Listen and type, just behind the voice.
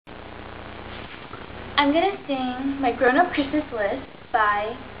I'm going to sing my grown-up Christmas list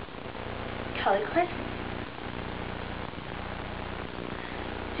by Clarkson.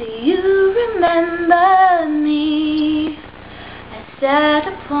 Do you remember me? I sat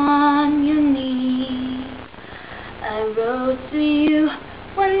upon your knee. I wrote to you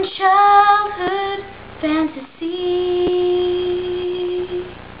one childhood fantasy.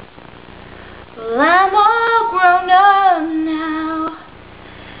 Well, I'm all grown up now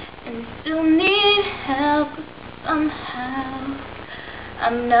and still need help somehow.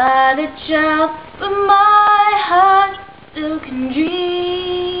 I'm not a child, but my heart still can dream.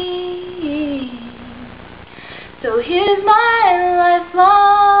 So here's my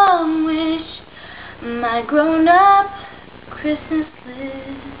lifelong wish, my grown-up Christmas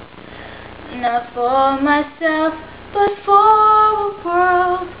list. Not for myself, but for a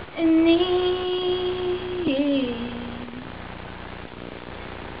world in need.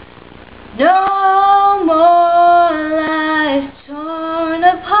 No more lives torn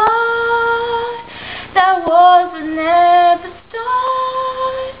apart. That wars would never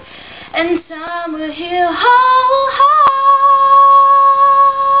start, and time will heal whole heart,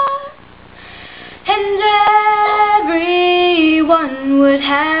 and everyone would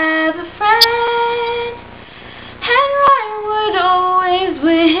have a friend, and right would always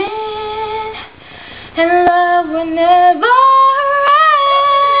win, and love would never end.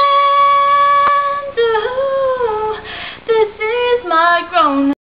 Ooh, this is my grown